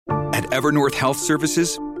At Evernorth Health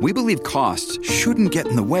Services, we believe costs shouldn't get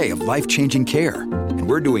in the way of life-changing care, and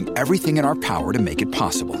we're doing everything in our power to make it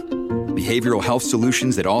possible. Behavioral health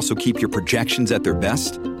solutions that also keep your projections at their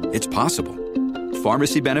best? It's possible.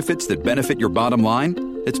 Pharmacy benefits that benefit your bottom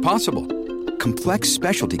line? It's possible. Complex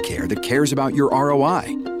specialty care that cares about your ROI?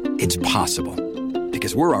 It's possible.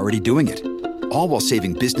 Because we're already doing it. All while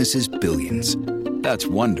saving businesses billions. That's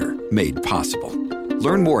Wonder made possible.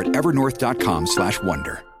 Learn more at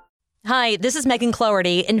evernorth.com/wonder. Hi, this is Megan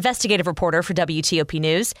Cloherty, investigative reporter for WTOP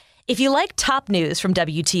News. If you like top news from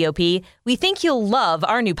WTOP, we think you'll love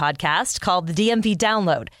our new podcast called The DMV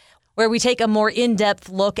Download, where we take a more in-depth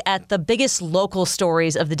look at the biggest local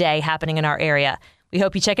stories of the day happening in our area. We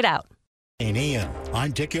hope you check it out. Ian,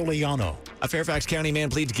 I'm Dick Iuliano. A Fairfax County man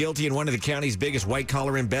pleads guilty in one of the county's biggest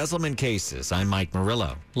white-collar embezzlement cases. I'm Mike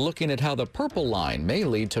Murillo. Looking at how the Purple Line may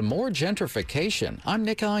lead to more gentrification, I'm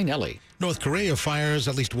Nick Einelli. North Korea fires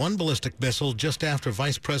at least one ballistic missile just after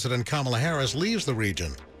Vice President Kamala Harris leaves the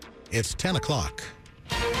region. It's 10 o'clock.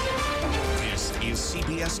 This is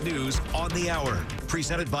CBS News on the Hour,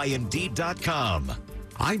 presented by Indeed.com.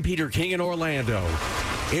 I'm Peter King in Orlando.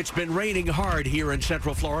 It's been raining hard here in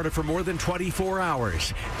Central Florida for more than 24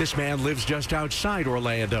 hours. This man lives just outside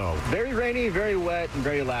Orlando. Very rainy, very wet, and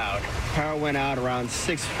very loud. Power went out around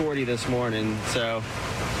 6:40 this morning, so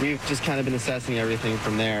we've just kind of been assessing everything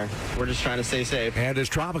from there. We're just trying to stay safe. And as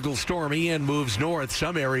Tropical Storm Ian moves north,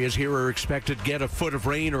 some areas here are expected to get a foot of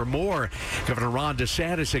rain or more. Governor Ron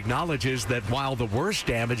DeSantis acknowledges that while the worst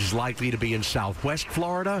damage is likely to be in southwest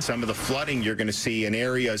Florida, some of the flooding you're going to see in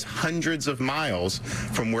areas hundreds of miles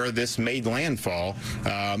from where this made landfall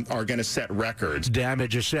are going to set records.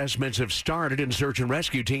 Damage assessments have started and search and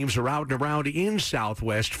rescue teams are out and around in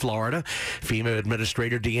southwest Florida. FEMA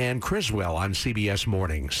Administrator Deanne Criswell on CBS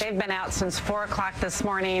Mornings. They've been out since 4 o'clock this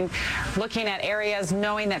morning looking at areas,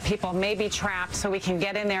 knowing that people may be trapped, so we can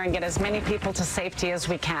get in there and get as many people to safety as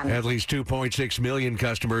we can. At least 2.6 million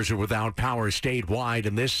customers are without power statewide,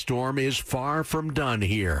 and this storm is far from done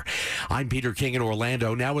here. I'm Peter King in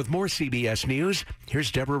Orlando. Now with more CBS News,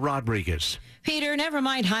 here's Deborah Rodriguez. Peter, never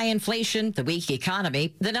mind high inflation, the weak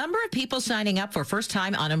economy. The number of people signing up for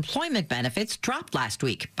first-time unemployment benefits dropped last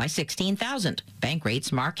week by 16,000.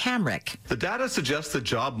 Bankrate's Mark Hamrick. The data suggests the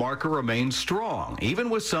job market remains strong,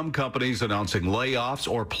 even with some companies announcing layoffs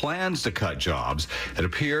or plans to cut jobs. It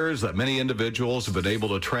appears that many individuals have been able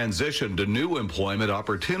to transition to new employment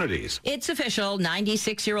opportunities. It's official.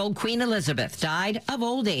 96-year-old Queen Elizabeth died of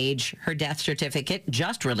old age. Her death certificate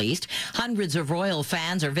just released. Hundreds of royal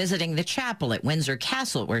fans are visiting the chapel at Windsor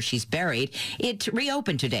Castle, where she's buried. It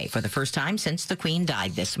reopened today for the first time since the Queen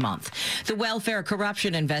died this month. The welfare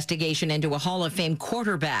corruption investigation into a Hall of Fame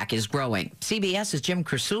quarterback is growing. CBS's Jim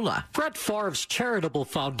Krasula. Brett Favre's charitable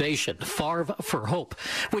foundation, Favre for Hope,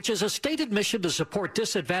 which is a stated mission to support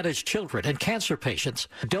disadvantaged children and cancer patients,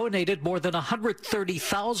 donated more than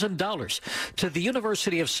 $130,000 to the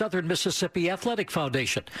University of Southern Mississippi Athletic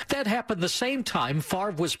Foundation. That happened the same time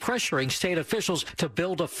Favre was pressuring state officials to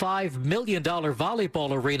build a $5 million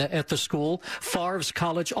volleyball arena at the school, Favre's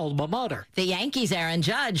college alma mater. The Yankees' Aaron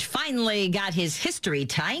Judge finally got his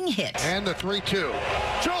history-tying hit. And the 3-2.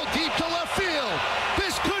 Throw deep to left field.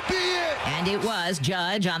 This could be it. And it was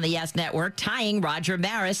Judge on the Yes Network tying Roger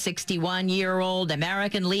Maris' 61-year-old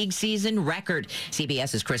American League season record.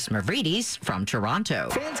 CBS's Chris Mavridis from Toronto.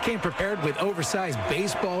 Fans came prepared with oversized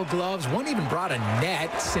baseball gloves. One even brought a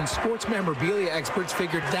net, since sports memorabilia experts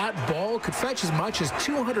figured that ball could fetch as much as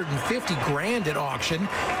 $250,000 at auction.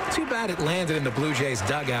 Too bad it landed in the Blue Jays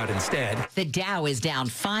dugout instead. The Dow is down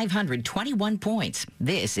 521 points.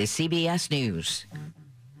 This is CBS News.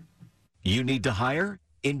 You need to hire?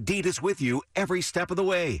 Indeed is with you every step of the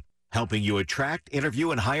way, helping you attract,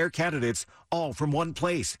 interview, and hire candidates all from one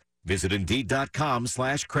place. Visit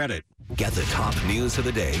Indeed.com/credit. Get the top news of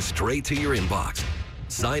the day straight to your inbox.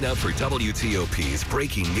 Sign up for WTOP's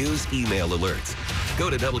breaking news email alerts.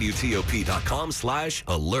 Go to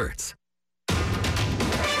WTOP.com/alerts.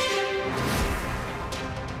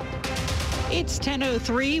 It's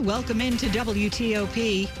 10:03. Welcome into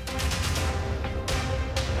WTOP.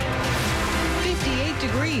 58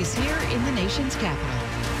 degrees here in the nation's capital.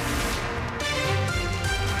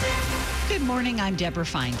 Good morning, I'm Deborah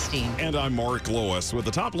Feinstein. And I'm Mark Lois with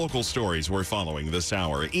the top local stories we're following this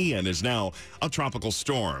hour. Ian is now a tropical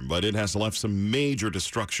storm, but it has left some major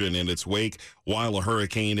destruction in its wake while a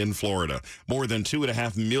hurricane in Florida. More than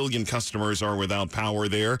 2.5 million customers are without power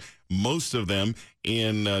there, most of them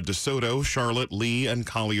in DeSoto, Charlotte, Lee, and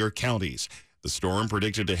Collier counties. The storm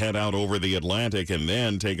predicted to head out over the Atlantic and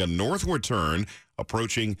then take a northward turn,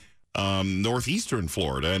 approaching northeastern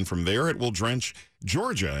Florida, and from there it will drench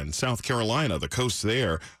Georgia and South Carolina, the coast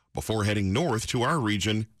there, before heading north to our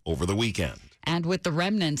region over the weekend. And with the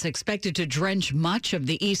remnants expected to drench much of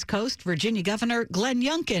the East Coast, Virginia Governor Glenn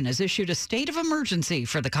Youngkin has issued a state of emergency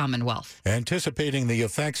for the Commonwealth. Anticipating the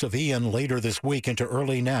effects of Ian later this week into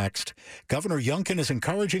early next, Governor Youngkin is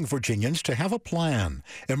encouraging Virginians to have a plan,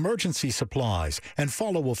 emergency supplies, and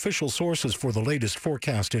follow official sources for the latest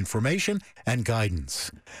forecast information and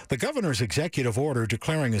guidance. The governor's executive order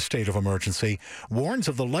declaring a state of emergency warns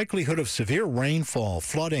of the likelihood of severe rainfall,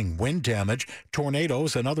 flooding, wind damage,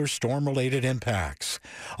 tornadoes, and other storm-related impacts.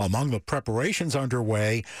 Among the preparations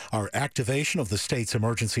underway are activation of the state's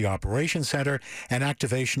Emergency Operations Center and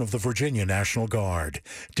activation of the Virginia National Guard.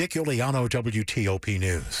 Dick Iuliano, WTOP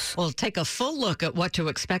News. We'll take a full look at what to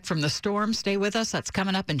expect from the storm. Stay with us. That's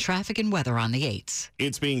coming up in traffic and weather on the 8s.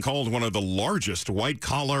 It's being called one of the largest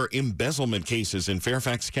white-collar embezzlement cases in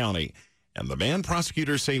Fairfax County, and the man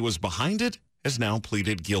prosecutors say was behind it has now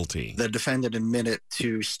pleaded guilty. The defendant admitted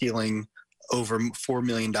to stealing over $4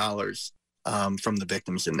 million from the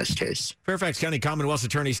victims in this case. Fairfax County Commonwealth's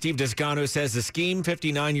attorney Steve Descano says the scheme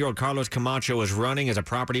 59-year-old Carlos Camacho was running as a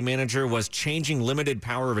property manager was changing limited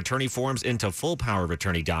power of attorney forms into full power of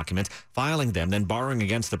attorney documents, filing them, then borrowing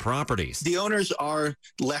against the properties. The owners are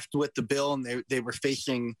left with the bill, and they were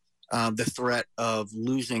facing the threat of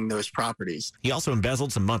losing those properties. He also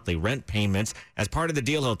embezzled some monthly rent payments. As part of the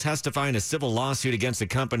deal, he'll testify in a civil lawsuit against the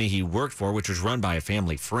company he worked for, which was run by a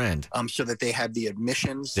family friend. So that they had the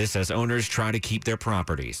admissions. This as owners try to keep their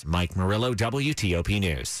properties. Mike Murillo, WTOP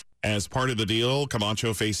News. As part of the deal,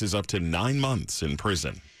 Camacho faces up to 9 months in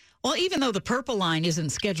prison. Well, even though the Purple Line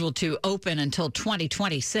isn't scheduled to open until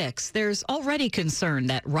 2026, there's already concern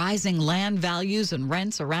that rising land values and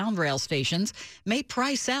rents around rail stations may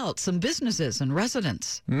price out some businesses and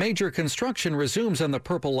residents. Major construction resumes on the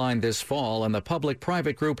Purple Line this fall, and the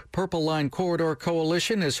public-private group Purple Line Corridor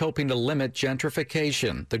Coalition is hoping to limit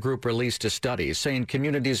gentrification. The group released a study saying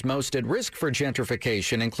communities most at risk for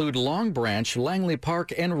gentrification include Long Branch, Langley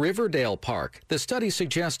Park, and Riverdale Park. The study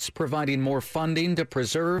suggests providing more funding to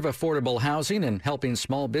preserve affordable housing and helping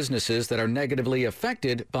small businesses that are negatively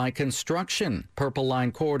affected by construction. Purple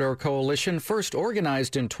Line Corridor Coalition first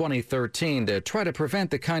organized in 2013 to try to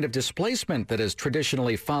prevent the kind of displacement that has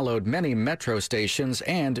traditionally followed many metro stations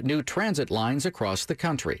and new transit lines across the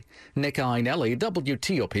country. Nick Einelli,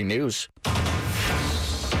 WTOP News.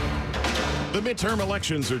 The midterm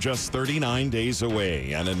elections are just 39 days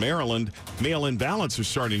away, and in Maryland, mail-in ballots are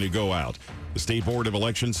starting to go out. The State Board of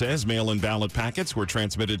Elections says mail-in ballot packets were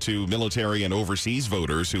transmitted to military and overseas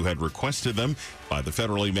voters who had requested them by the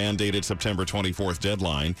federally mandated September 24th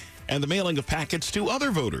deadline, and the mailing of packets to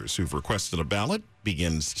other voters who've requested a ballot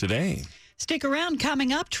begins today. Stick around.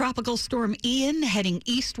 Coming up, Tropical Storm Ian heading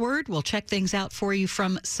eastward. We'll check things out for you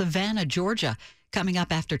from Savannah, Georgia. Coming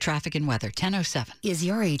up after traffic and weather, 10:07. Is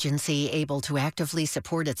your agency able to actively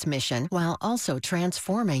support its mission while also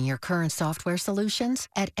transforming your current software solutions?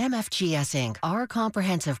 At MFGS Inc., our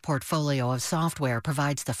comprehensive portfolio of software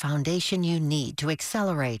provides the foundation you need to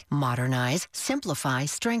accelerate, modernize, simplify,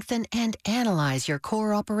 strengthen, and analyze your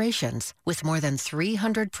core operations. With more than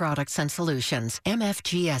 300 products and solutions,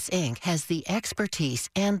 MFGS Inc. has the expertise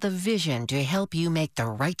and the vision to help you make the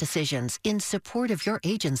right decisions in support of your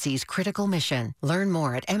agency's critical mission. Learn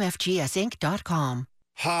more at mfgsinc.com.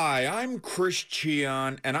 Hi, I'm Chris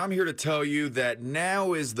Cheon, and I'm here to tell you that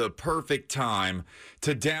now is the perfect time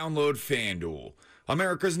to download FanDuel,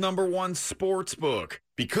 America's #1 sports book.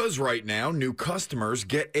 Because right now, new customers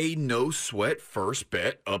get a no-sweat first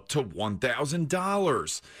bet up to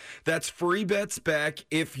 $1,000. That's free bets back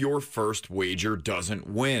if your first wager doesn't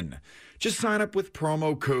win. Just sign up with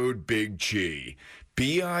promo code BIGG,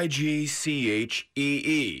 BIGCHEE.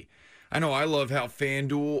 I know I love how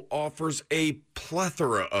FanDuel offers a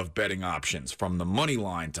plethora of betting options, from the money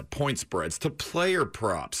line to point spreads to player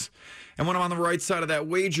props. And when I'm on the right side of that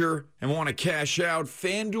wager and want to cash out,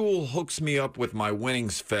 FanDuel hooks me up with my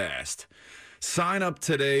winnings fast. Sign up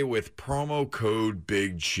today with promo code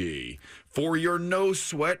BIGG for your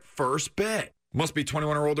no-sweat first bet. Must be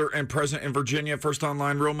 21 or older and present in Virginia. First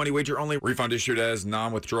online real money wager only. Refund issued as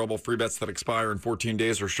non-withdrawable free bets that expire in 14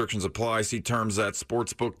 days. Restrictions apply. See terms at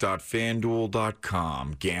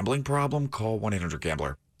sportsbook.fanduel.com. Gambling problem? Call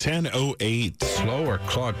 1-800-GAMBLER. 10:08. Slow or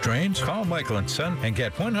clogged drains? Call Michael & Son and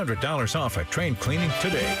get $100 off a drain cleaning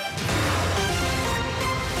today.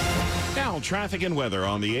 Now traffic and weather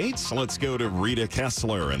on the 8s. Let's go to Rita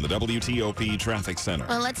Kessler in the WTOP Traffic Center.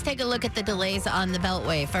 Well, let's take a look at the delays on the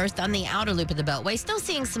Beltway. First, on the outer loop of the Beltway, still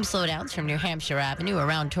seeing some slowdowns from New Hampshire Avenue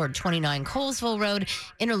around toward 29 Colesville Road.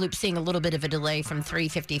 Inner loop seeing a little bit of a delay from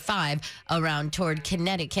 355 around toward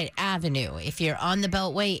Connecticut Avenue. If you're on the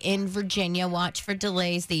Beltway in Virginia, watch for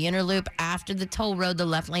delays. The inner loop after the toll road, the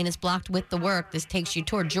left lane is blocked with the work. This takes you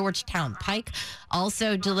toward Georgetown Pike.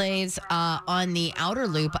 Also delays on the outer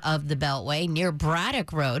loop of the Beltway near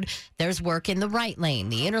Braddock Road. There's work in the right lane.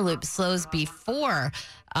 The inner loop slows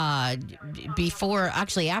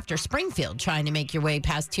actually after Springfield, trying to make your way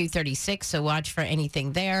past 236, so watch for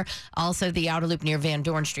anything there. Also, the outer loop near Van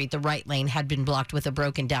Dorn Street, the right lane had been blocked with a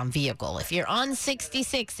broken down vehicle. If you're on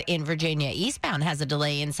 66 in Virginia, eastbound has a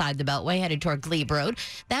delay inside the Beltway headed toward Glebe Road.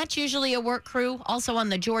 That's usually a work crew. Also on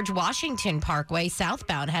the George Washington Parkway,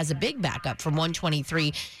 southbound has a big backup from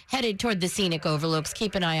 123 headed toward the scenic overlooks.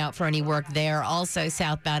 Keep an eye out for any work there. Also,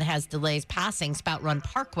 southbound has delays passing Spout Run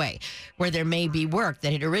Parkway, where there may be work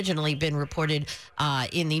that had originally been reported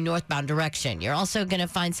in the northbound direction. You're also going to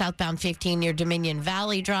find southbound 15 near Dominion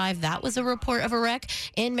Valley Drive. That was a report of a wreck.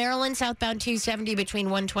 In Maryland, southbound 270 between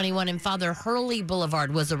 121 and Father Hurley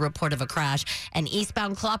Boulevard was a report of a crash. And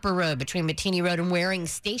eastbound Clopper Road between Mattini Road and Waring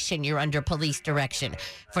Station, you're under police direction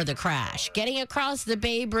for the crash. Getting across the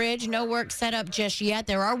Bay Bridge, no work set up just yet.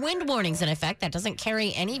 There are wind warnings in effect. That doesn't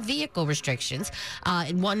carry any vehicle restrictions.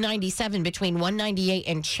 In 197 between 198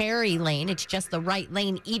 and Cherry Lane, it's just the right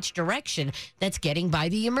lane each direction that's getting by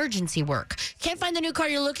the emergency work. Can't find the new car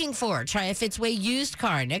you're looking for? Try a Fitzway used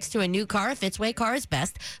car. Next to a new car, a Fitzway car is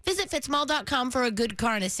best. Visit fitzmall.com for a good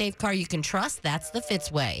car and a safe car you can trust. That's the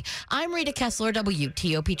Fitzway. I'm Rita Kessler,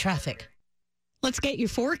 WTOP Traffic. Let's get your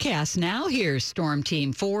forecast now. Here's Storm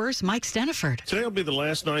Team 4's Mike Steniford. Today will be the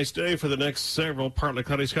last nice day for the next several. Partly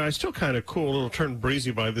cloudy skies, still kind of cool. It'll turn breezy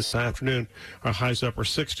by this afternoon. Our highs upper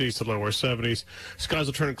 60s to lower 70s. Skies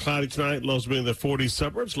will turn cloudy tonight. Lows will be in the 40s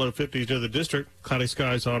suburbs, low 50s near the district. Cloudy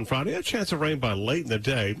skies on Friday. A chance of rain by late in the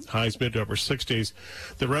day. Highs mid to upper 60s.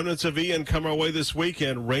 The remnants of Ian come our way this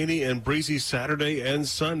weekend. Rainy and breezy Saturday and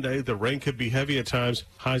Sunday. The rain could be heavy at times.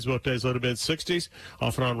 Highs both days low to mid 60s.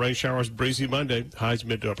 Off and on rain showers breezy Monday. Highs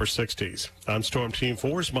mid to upper 60s. I'm Storm Team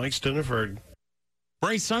 4's Mike Steniford.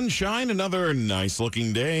 Bright sunshine, another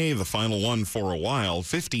nice-looking day. The final one for a while.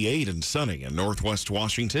 58 and sunny in Northwest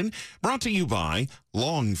Washington. Brought to you by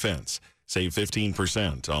Long Fence. Save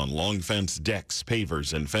 15% on Long Fence decks,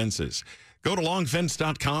 pavers, and fences. Go to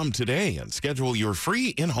longfence.com today and schedule your free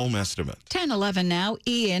in-home estimate. 10:11 now.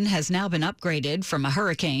 Ian has now been upgraded from a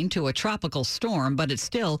hurricane to a tropical storm, but it's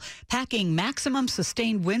still packing maximum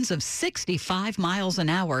sustained winds of 65 miles an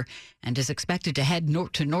hour and is expected to head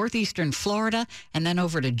to northeastern Florida and then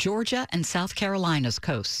over to Georgia and South Carolina's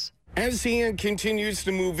coasts. As Ian continues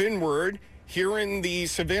to move inward, here in the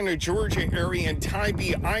Savannah, Georgia area and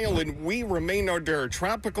Tybee Island, we remain under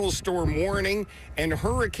tropical storm warning and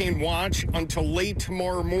hurricane watch until late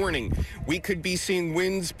tomorrow morning. We could be seeing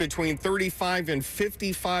winds between 35 and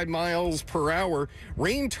 55 miles per hour.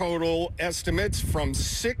 Rain total estimates from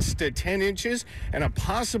 6 to 10 inches and a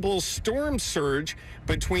possible storm surge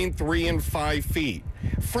between 3 and 5 feet.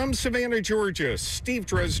 From Savannah, Georgia, Steve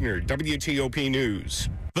Dresner, WTOP News.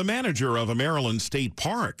 The manager of a Maryland state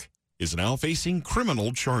park is now facing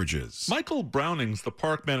criminal charges. Michael Browning's the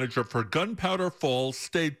park manager for Gunpowder Falls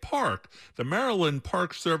State Park. The Maryland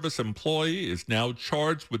Park Service employee is now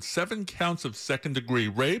charged with 7 counts of second-degree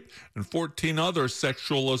rape and 14 other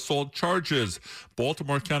sexual assault charges.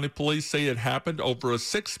 Baltimore County Police say it happened over a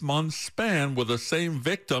 6-month span with the same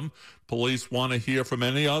victim. Police want to hear from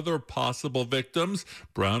any other possible victims.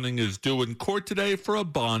 Browning is due in court today for a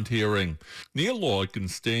bond hearing. Neil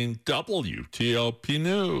Augenstein, WTOP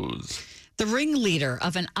News. The ringleader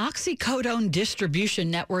of an oxycodone distribution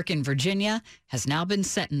network in Virginia has now been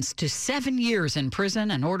sentenced to 7 years in prison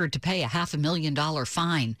and ordered to pay a $500,000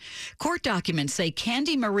 fine. Court documents say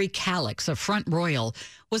Candy Marie Calix of Front Royal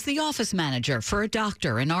was the office manager for a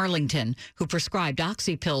doctor in Arlington who prescribed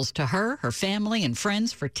oxy pills to her, her family, and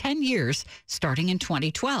friends for 10 years, starting in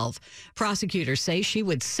 2012. Prosecutors say she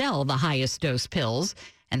would sell the highest dose pills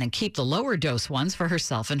and then keep the lower dose ones for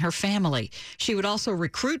herself and her family. She would also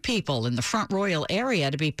recruit people in the Front Royal area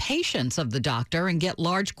to be patients of the doctor and get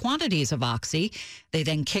large quantities of oxy. They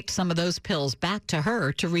then kicked some of those pills back to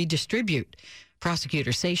her to redistribute.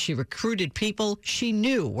 Prosecutors say she recruited people she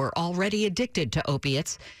knew were already addicted to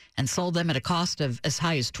opiates and sold them at a cost of as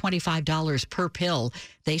high as $25 per pill.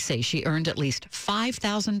 They say she earned at least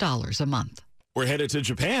 $5,000 a month. We're headed to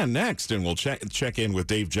Japan next, and we'll check in with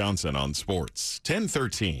Dave Johnson on sports.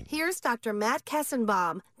 10:13. Here's Dr. Matt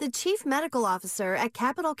Kessenbaum, the Chief Medical Officer at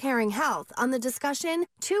Capital Caring Health, on the discussion,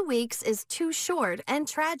 2 weeks is too short and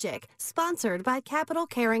tragic, sponsored by Capital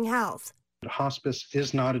Caring Health. Hospice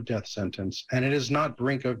is not a death sentence, and it is not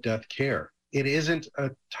brink of death care. It isn't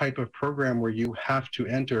a type of program where you have to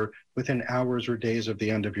enter within hours or days of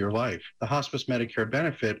the end of your life. The hospice Medicare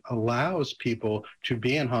benefit allows people to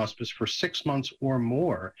be in hospice for 6 months or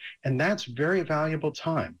more, and that's very valuable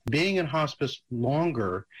time. Being in hospice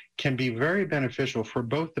longer can be very beneficial for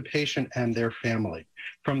both the patient and their family.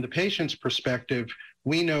 From the patient's perspective,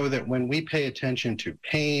 we know that when we pay attention to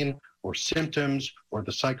pain or symptoms or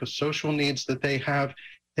the psychosocial needs that they have,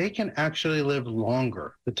 they can actually live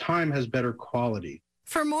longer. The time has better quality.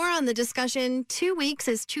 For more on the discussion, 2 weeks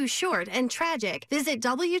is too short and tragic, visit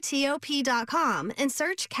WTOP.com and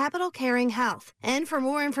search Capital Caring Health. And for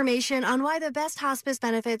more information on why the best hospice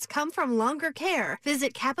benefits come from longer care,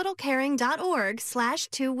 visit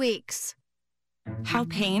capitalcaring.org/2 weeks. How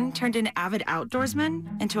pain turned an avid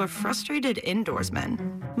outdoorsman into a frustrated indoorsman.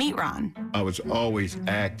 Meet Ron. I was always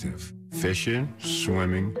active, fishing,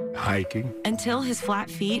 swimming, hiking. Until his flat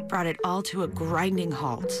feet brought it all to a grinding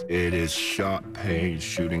halt. It is sharp pain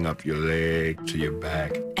shooting up your leg to your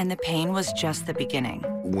back. And the pain was just the beginning.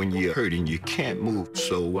 When you're hurting, you can't move.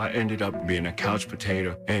 So I ended up being a couch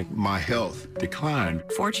potato, and my health declined.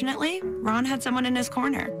 Fortunately, Ron had someone in his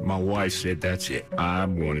corner. My wife said, "That's it.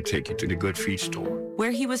 I'm going to take you to the Good Feet store,"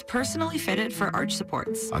 where he was personally fitted for arch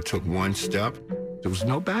supports. I took one step, there was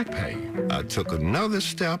no back pain. I took another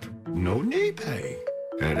step, no knee pain.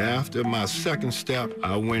 And after my second step,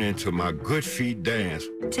 I went into my Good Feet dance.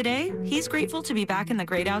 Today, he's grateful to be back in the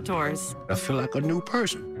great outdoors. I feel like a new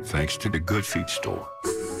person, thanks to the Good Feet store.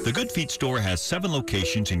 The Good Feet store has 7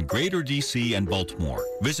 locations in Greater D.C. and Baltimore.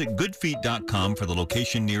 Visit goodfeet.com for the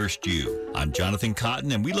location nearest you. I'm Jonathan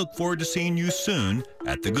Cotton, and we look forward to seeing you soon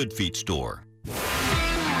at the Good Feet store.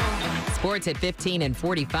 Sports at 15 and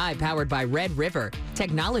 45, powered by Red River.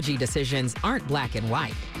 Technology decisions aren't black and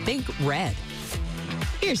white. Think red.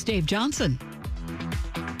 Here's Dave Johnson.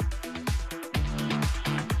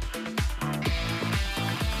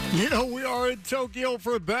 You know, we are in Tokyo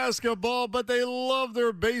for basketball, but they love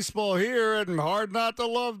their baseball here, and hard not to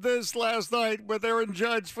love this last night with Aaron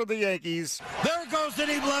Judge for the Yankees. There goes the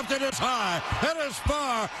deep left. It is high. It is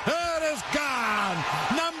far. It is gone.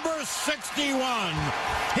 Number 61.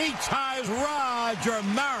 He ties Roger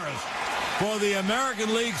Maris for the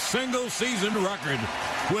American League single-season record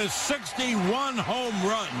with 61 home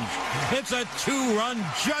runs. It's a 2-run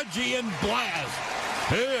Judgian blast.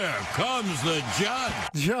 Here comes the Judge.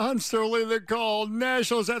 John Sterling, the call.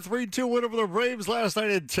 Nationals at 3-2 win over the Braves last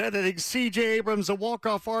night in 10 innings. C.J. Abrams, a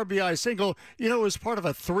walk-off RBI single. You know, it was part of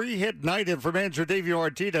a 3-hit night in for manager Davey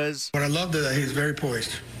Martinez. What I loved is that he was very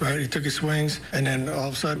poised, right? He took his swings, and then all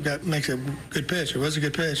of a sudden makes a good pitch. It was a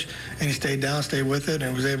good pitch, and he stayed down, stayed with it,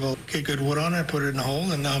 and was able to get good wood on it, put it in the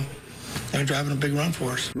hole, and they're driving a big run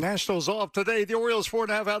for us. Nationals off today. The Orioles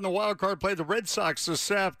 4.5 out in the wild card play the Red Sox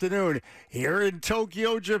this afternoon. Here in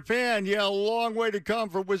Tokyo, Japan. Yeah, a long way to come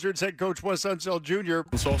for Wizards head coach Wes Unseld Jr.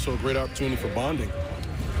 It's also a great opportunity for bonding.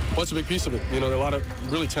 Well, that's a big piece of it. You know, there are a lot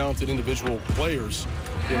of really talented individual players.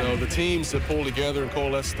 You know, the teams that pull together and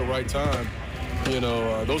coalesce at the right time, you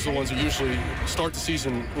know, those are the ones that usually start the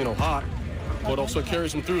season, you know, hot, but also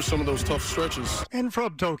carries them through some of those tough stretches. And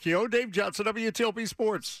from Tokyo, Dave Johnson, WTOP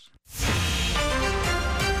Sports.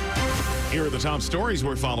 Here are the top stories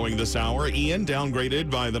we're following this hour. Ian downgraded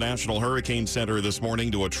by the National Hurricane Center this morning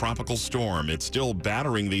to a tropical storm. It's still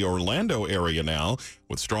battering the Orlando area now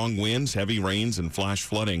with strong winds, heavy rains, and flash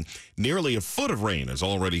flooding. Nearly a foot of rain has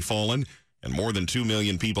already fallen, and more than 2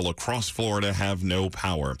 million people across Florida have no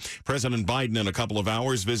power. President Biden in a couple of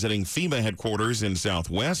hours visiting FEMA headquarters in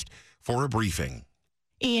Southwest for a briefing.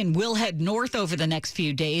 Ian will head north over the next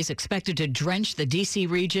few days, expected to drench the D.C.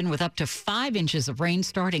 region with up to 5 inches of rain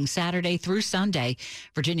starting Saturday through Sunday.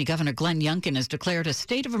 Virginia Governor Glenn Youngkin has declared a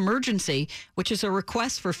state of emergency, which is a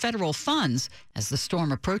request for federal funds as the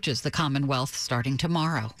storm approaches the Commonwealth starting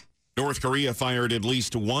tomorrow. North Korea fired at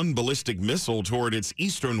least one ballistic missile toward its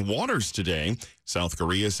eastern waters today. South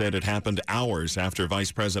Korea said it happened hours after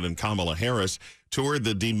Vice President Kamala Harris toured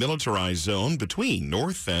the demilitarized zone between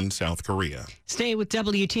North and South Korea. Stay with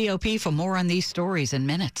WTOP for more on these stories in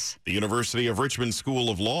minutes. The University of Richmond School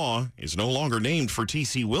of Law is no longer named for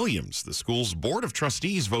T.C. Williams. The school's Board of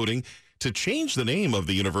Trustees voting to change the name of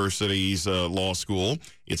the university's law school.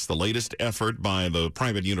 It's the latest effort by the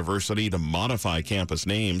private university to modify campus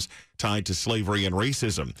names tied to slavery and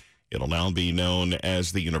racism. It'll now be known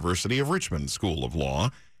as the University of Richmond School of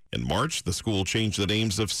Law. In March, the school changed the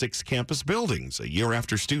names of 6 campus buildings a year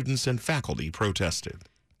after students and faculty protested.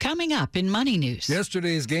 Coming up in Money News.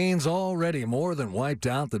 Yesterday's gains already more than wiped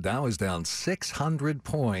out. The Dow is down 600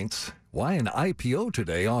 points. Why an IPO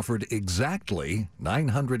today offered exactly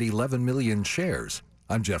 911 million shares.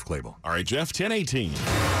 I'm Jeff Clable. All right, Jeff, 10:18.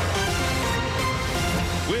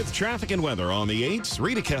 With traffic and weather on the 8s,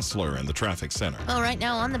 Rita Kessler in the traffic center. Well, right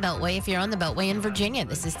now on the Beltway, if you're on the Beltway in Virginia,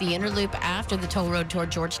 this is the inner loop after the toll road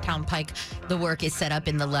toward Georgetown Pike. The work is set up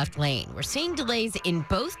in the left lane. We're seeing delays in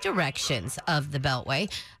both directions of the Beltway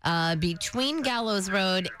between Gallows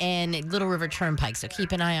Road and Little River Turnpike. So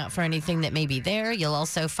keep an eye out for anything that may be there. You'll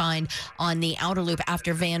also find on the outer loop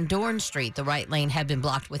after Van Dorn Street, the right lane had been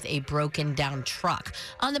blocked with a broken down truck.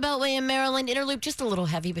 On the Beltway in Maryland, inner loop just a little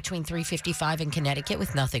heavy between 355 and Connecticut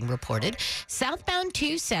with nothing reported. Southbound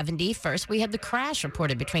 270, first we had the crash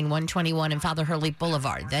reported between 121 and Father Hurley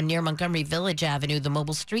Boulevard. Then near Montgomery Village Avenue, the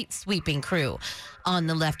mobile street sweeping crew on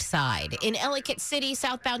the left side. In Ellicott City,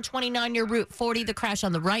 southbound 29 near Route 40, the crash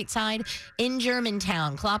on the right side. In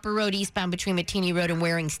Germantown, Clopper Road eastbound between Matini Road and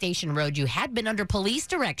Waring Station Road, you had been under police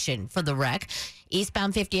direction for the wreck.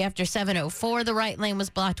 Eastbound 50 after 704, the right lane was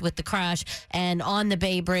blocked with the crash. And on the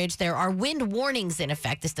Bay Bridge, there are wind warnings in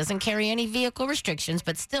effect. This doesn't carry any vehicle restrictions,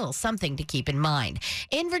 but still something to keep in mind.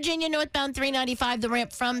 In Virginia, northbound 395, the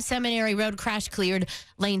ramp from Seminary Road, crash cleared.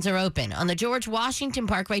 Lanes are open. On the George Washington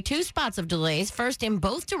Parkway, 2 spots of delays. First in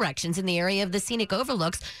both directions in the area of the scenic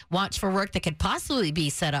overlooks. Watch for work that could possibly be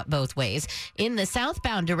set up both ways. In the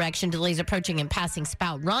southbound direction, delays approaching and passing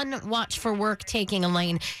Spout Run. Watch for work taking a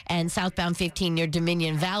lane. And southbound 15 near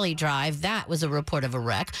Dominion Valley Drive, that was a report of a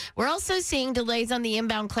wreck. We're also seeing delays on the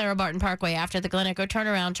inbound Clara Barton Parkway after the Glen Echo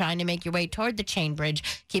turnaround, trying to make your way toward the Chain Bridge.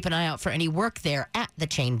 Keep an eye out for any work there at the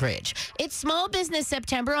Chain Bridge. It's Small Business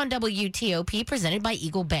September on WTOP, presented by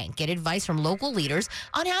Eagle Bank. Get advice from local leaders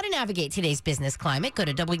on how to navigate today's business climate. Go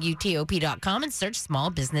to WTOP.com and search Small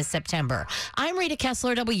Business September. I'm Rita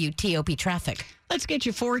Kessler, WTOP Traffic. Let's get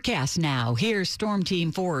your forecast now. Here's Storm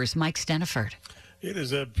Team 4's Mike Steniford. It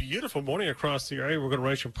is a beautiful morning across the area. We're going to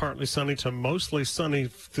range from partly sunny to mostly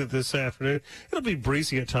sunny this afternoon. It'll be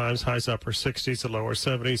breezy at times, highs upper 60s to lower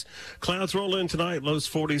 70s. Clouds roll in tonight, lows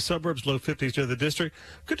 40s, suburbs, low 50s near the district.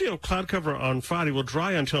 Good deal of cloud cover on Friday. Will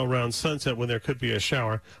dry until around sunset when there could be a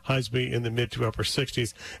shower. Highs be in the mid to upper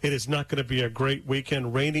 60s. It is not going to be a great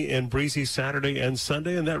weekend. Rainy and breezy Saturday and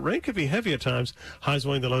Sunday, and that rain could be heavy at times. Highs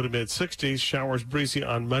weighing the low to mid 60s. Showers breezy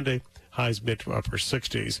on Monday. Highs mid to upper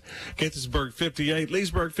 60s. Gaithersburg 58,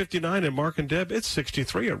 Leesburg 59, and Mark and Deb, it's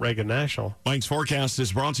 63 at Reagan National. Mike's forecast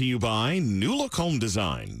is brought to you by New Look Home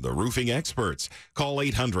Design, the roofing experts. Call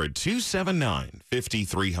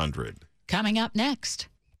 800-279-5300. Coming up next.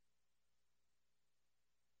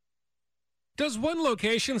 Does one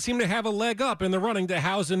location seem to have a leg up in the running to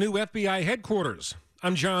house a new FBI headquarters?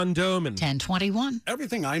 I'm John Doman. 1021.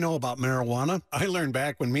 Everything I know about marijuana, I learned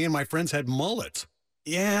back when me and my friends had mullets.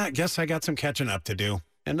 Yeah, I guess I got some catching up to do.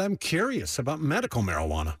 And I'm curious about medical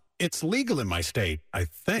marijuana. It's legal in my state, I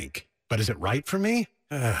think. But is it right for me?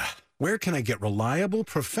 Where can I get reliable,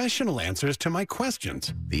 professional answers to my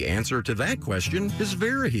questions? The answer to that question is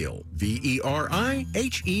Veriheal.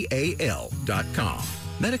 VERIHEAL.com.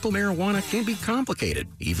 Medical marijuana can be complicated,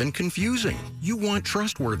 even confusing. You want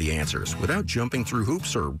trustworthy answers without jumping through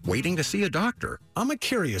hoops or waiting to see a doctor. I'm a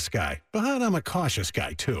curious guy, but I'm a cautious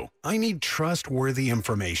guy too. I need trustworthy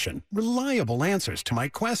information, reliable answers to my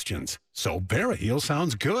questions. So Veriheal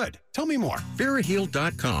sounds good. Tell me more.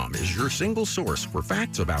 Veriheal.com is your single source for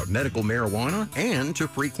facts about medical marijuana and to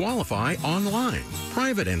pre-qualify online.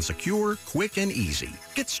 Private and secure, quick and easy.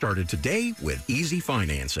 Get started today with easy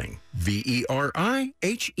financing. VERIHEAL.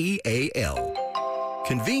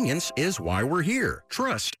 Convenience is why we're here.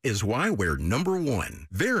 Trust is why we're number one.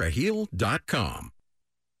 Veriheal.com.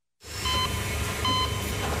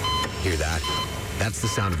 Hear that? That's the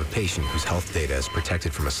sound of a patient whose health data is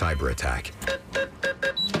protected from a cyber attack.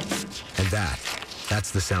 And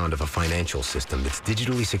that's the sound of a financial system that's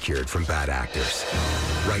digitally secured from bad actors.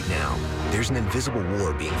 Right now, there's an invisible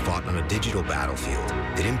war being fought on a digital battlefield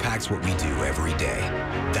that impacts what we do every day.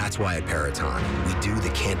 That's why at Peraton, we do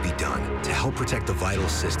the can't be done to help protect the vital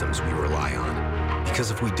systems we rely on.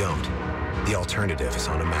 Because if we don't, the alternative is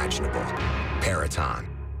unimaginable. Peraton.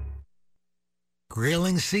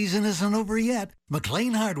 Grilling season isn't over yet.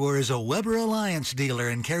 McLean Hardware is a Weber Alliance dealer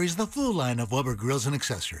and carries the full line of Weber grills and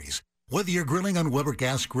accessories. Whether you're grilling on Weber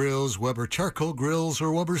gas grills, Weber charcoal grills,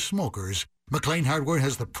 or Weber smokers, McLean Hardware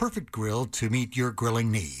has the perfect grill to meet your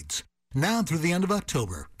grilling needs. Now through the end of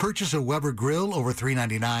October, purchase a Weber grill over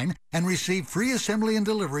 $3.99 and receive free assembly and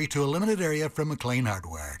delivery to a limited area from McLean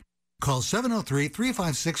Hardware. Call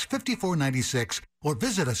 703-356-5496 or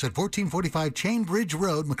visit us at 1445 Chain Bridge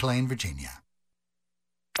Road, McLean, Virginia.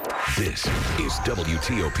 This is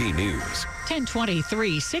WTOP News.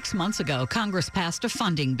 1023, 6 months ago, Congress passed a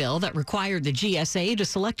funding bill that required the GSA to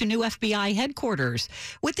select a new FBI headquarters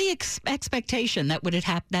with the expectation that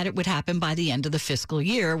it would happen by the end of the fiscal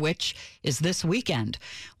year, which is this weekend.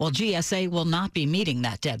 Well, GSA will not be meeting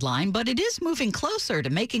that deadline, but it is moving closer to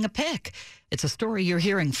making a pick. It's a story you're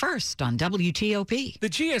hearing first on WTOP. The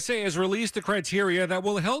GSA has released the criteria that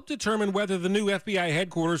will help determine whether the new FBI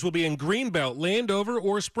headquarters will be in Greenbelt, Landover,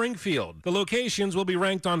 or Springfield. The locations will be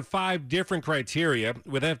ranked on 5 different criteria,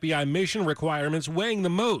 with FBI mission requirements weighing the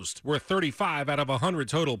most, worth 35 out of 100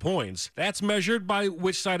 total points. That's measured by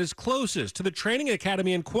which site is closest to the training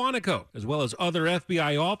academy in Quantico, as well as other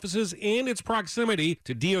FBI offices and its proximity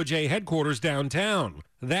to DOJ headquarters downtown.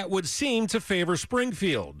 That would seem to favor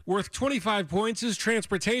Springfield. Worth 25 points is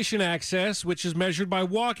transportation access, which is measured by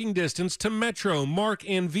walking distance to Metro, MARC,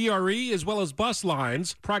 and VRE, as well as bus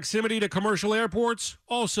lines. Proximity to commercial airports,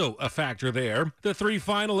 also a factor there. The 3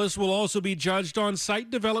 finalists will also be judged on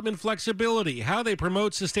site development flexibility, how they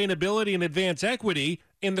promote sustainability and advance equity,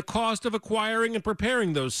 and the cost of acquiring and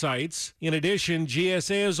preparing those sites. In addition,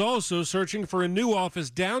 GSA is also searching for a new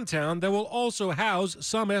office downtown that will also house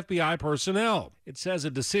some FBI personnel. It says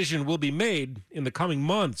a decision will be made in the coming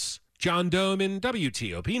months. John Doman,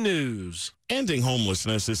 WTOP News. Ending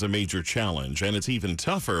homelessness is a major challenge, and it's even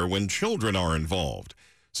tougher when children are involved.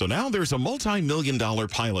 So now there's a multi-million-dollar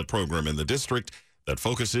pilot program in the district that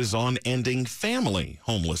focuses on ending family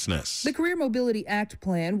homelessness. The Career Mobility Act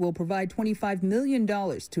plan will provide $25 million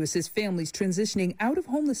to assist families transitioning out of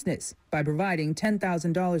homelessness by providing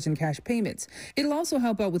 $10,000 in cash payments. It'll also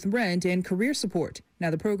help out with rent and career support.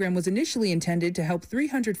 Now, the program was initially intended to help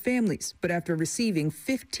 300 families, but after receiving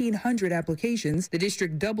 1,500 applications, the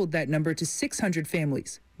district doubled that number to 600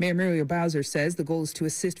 families. Mayor Muriel Bowser says the goal is to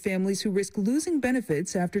assist families who risk losing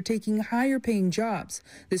benefits after taking higher-paying jobs.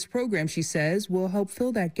 This program, she says, will help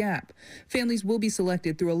fill that gap. Families will be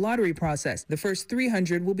selected through a lottery process. The first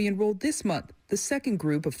 300 will be enrolled this month. The second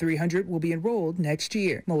group of 300 will be enrolled next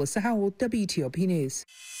year. Melissa Howell, WTOP News.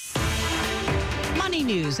 Money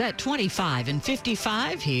news at 25 and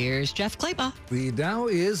 55. Here's Jeff Clabaugh. The Dow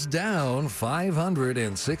is down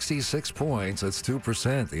 566 points. That's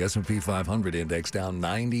 2%. The S&P 500 index down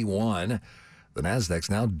 91. The Nasdaq's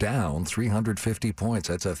now down 350 points.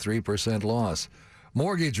 That's a 3% loss.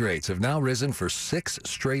 Mortgage rates have now risen for 6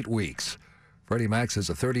 straight weeks. Freddie Mac says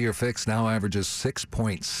a 30-year fix now averages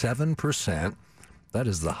 6.7%. That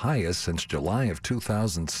is the highest since July of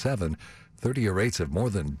 2007. 30-year rates have more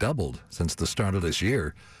than doubled since the start of this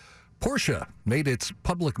year. Porsche made its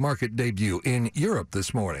public market debut in Europe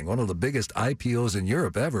this morning, one of the biggest IPOs in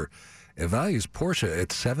Europe ever. It values Porsche at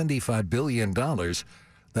 $75 billion.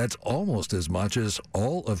 That's almost as much as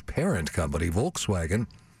all of parent company Volkswagen.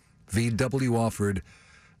 VW offered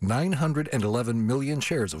 911 million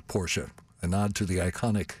shares of Porsche, a nod to the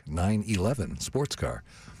iconic 911 sports car.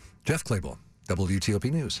 Jeff Clabaugh,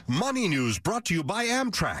 WTOP News. Money news brought to you by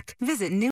Amtrak. Visit